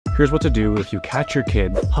Here's what to do if you catch your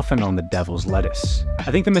kid huffing on the devil's lettuce.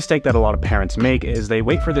 I think the mistake that a lot of parents make is they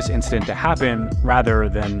wait for this incident to happen rather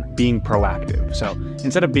than being proactive. So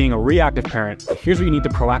instead of being a reactive parent, here's what you need to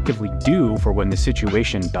proactively do for when the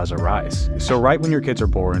situation does arise. So right when your kids are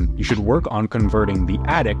born, you should work on converting the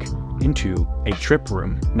attic into a trip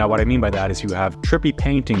room. Now what I mean by that is you have trippy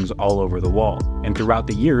paintings all over the wall. And throughout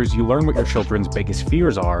the years, you learn what your children's biggest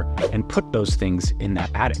fears are and put those things in that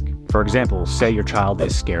attic. For example, say your child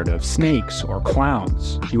is scared of snakes or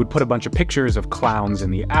clowns. You would put a bunch of pictures of clowns in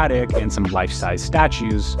the attic and some life-size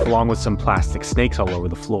statues, along with some plastic snakes all over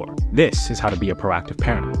the floor. This is how to be a proactive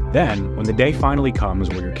parent. Then, when the day finally comes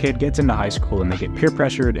where your kid gets into high school and they get peer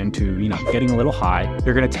pressured into, getting a little high,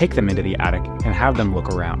 you're gonna take them into the attic and have them look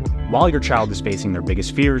around. While your child is facing their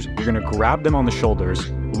biggest fears, you're gonna grab them on the shoulders,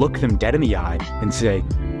 look them dead in the eye, and say,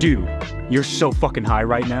 "Dude, you're so fucking high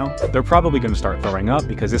right now." They're probably gonna start throwing up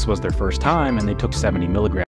because this was their first time and they took 70 milligrams.